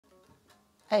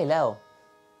Hey Leo,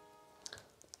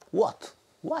 what?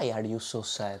 Why are you so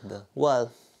sad?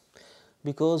 Well,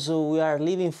 because we are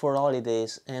leaving for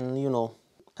holidays and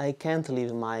I can't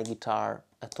leave my guitar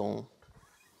at home.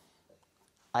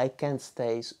 I can't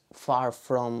stay far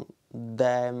from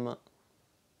them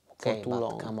for Okay, too but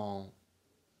long. come on.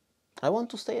 I want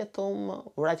to stay at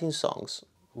home writing songs.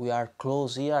 We are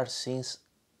close here since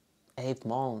 8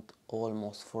 months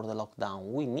almost for the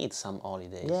lockdown. We need some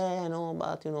holidays. Yeah, I know,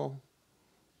 but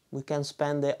we can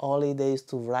spend the holidays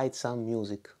to write some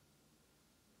music.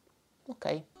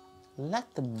 Okay,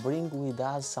 let's bring with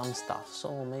us some stuff,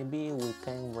 so maybe we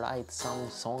can write some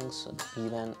songs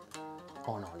even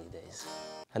on holidays.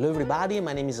 Hello everybody,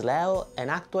 my name is Leo and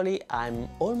actually I'm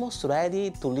almost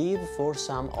ready to leave for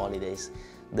some holidays.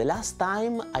 The last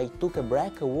time I took a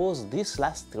break was this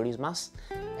last Christmas,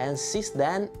 and since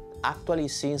then, actually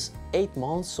since 8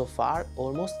 months so far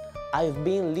almost, I've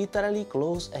been literally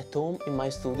close at home in my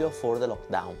studio for the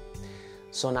lockdown.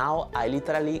 So now I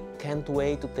literally can't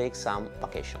wait to take some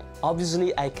vacation.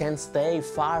 Obviously I can't stay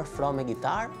far from a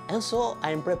guitar, and so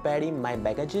I'm preparing my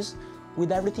baggages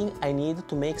with everything I need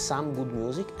to make some good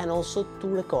music and also to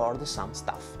record some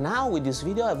stuff. Now with this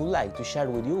video I would like to share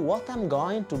with you what I'm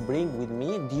going to bring with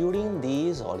me during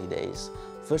these holidays.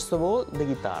 First of all, the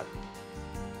guitar.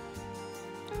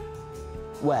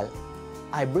 Well,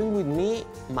 I bring with me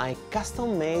my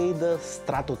custom-made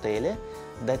Stratotele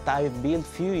that I built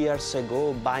few years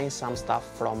ago buying some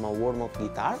stuff from a Warmouth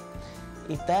guitar.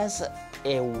 It has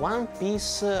a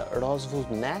one-piece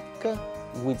rosewood neck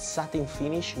with satin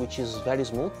finish, which is very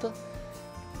smooth,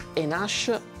 an ash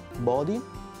body,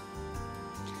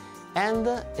 and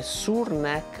a Sur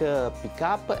neck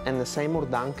pickup and a Seymour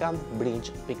Duncan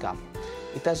bridge pickup.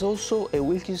 It has also a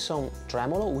Wilkinson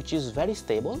tremolo, which is very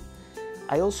stable.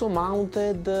 I also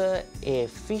mounted a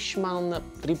Fishman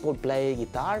triple play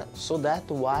guitar so that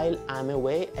while I'm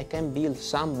away I can build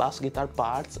some bass guitar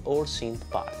parts or synth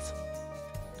parts.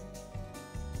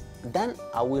 Then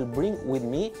I will bring with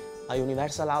me a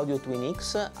Universal Audio Twin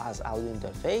X as audio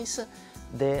interface,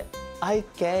 the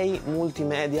IK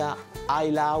Multimedia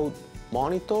iLoud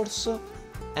monitors,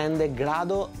 and the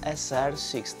Grado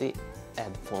SR60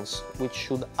 headphones, which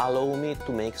should allow me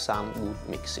to make some good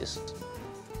mixes.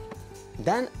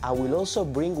 Then I will also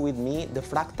bring with me the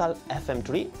Fractal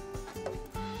FM3,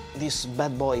 this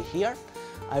bad boy here.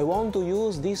 I want to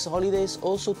use these holidays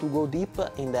also to go deep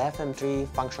in the FM3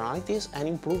 functionalities and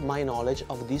improve my knowledge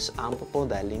of this amp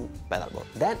modeling pedalboard.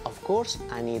 Then of course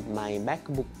I need my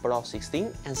MacBook Pro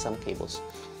 16 and some cables.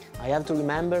 I have to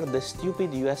remember the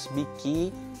stupid USB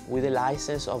key with a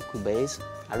license of Cubase.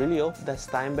 I really hope that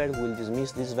Steinberg will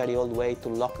dismiss this very old way to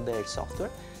lock their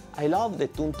software. I love the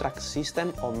TuneTrack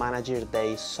system of managing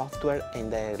their software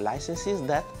and their licenses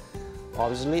that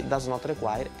obviously does not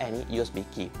require any USB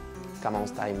key. Come on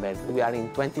Steinberg, we are in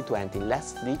 2020,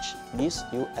 let's ditch this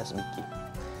USB key.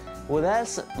 What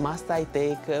else must I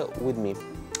take with me?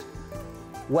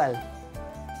 Well,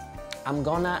 I'm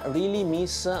gonna really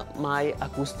miss my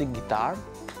acoustic guitar,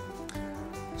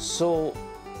 so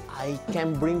I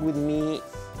can bring with me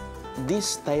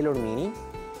this Taylor Mini.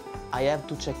 I have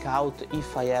to check out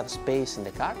if I have space in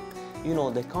the car. You know,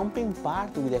 the comping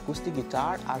part with the acoustic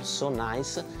guitar are so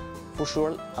nice. For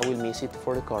sure I will miss it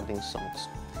for recording songs.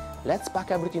 Let's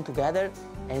pack everything together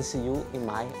and see you in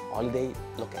my holiday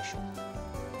location.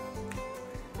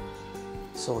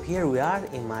 So here we are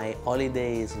in my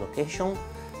holidays location,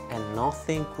 and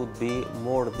nothing could be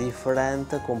more different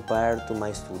compared to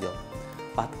my studio.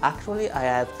 But actually I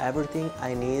have everything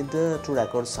I need to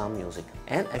record some music,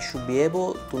 and I should be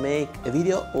able to make a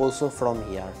video also from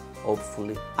here,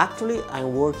 hopefully. Actually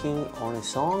I'm working on a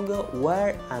song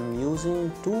where I'm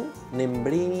using two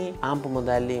Nembrini amp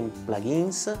modeling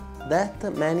plugins that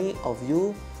many of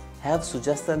you have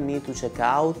suggested me to check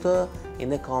out in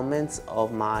the comments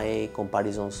of my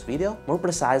comparisons video. More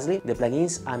precisely, the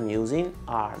plugins I'm using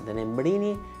are the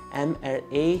Nembrini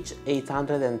MRH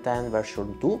 810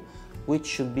 version 2, which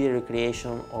should be a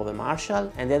recreation of a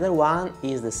Marshall, and the other one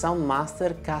is the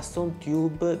Soundmaster custom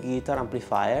tube guitar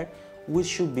amplifier, which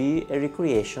should be a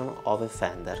recreation of a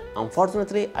Fender.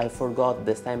 Unfortunately, I forgot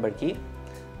the Steinberg key,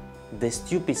 the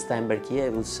stupid Steinberg key I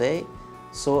would say,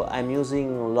 so I'm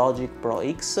using Logic Pro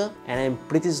X, and I'm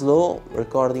pretty slow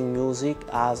recording music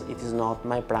as it is not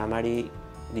my primary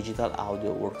digital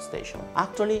audio workstation.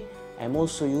 Actually, I'm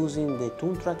also using the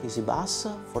TuneTrack Easy Bass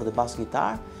for the bass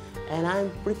guitar, and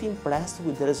I'm pretty impressed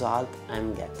with the result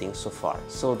I'm getting so far.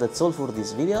 So that's all for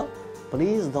this video.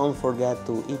 Please don't forget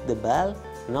to hit the bell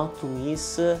not to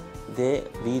miss the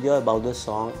video about the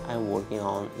song I'm working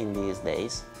on in these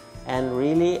days. and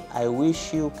really I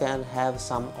wish you can have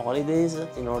some holidays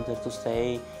in order to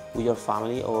stay with your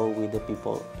family or with the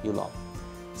people you love.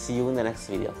 See you in the next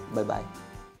video. Bye bye.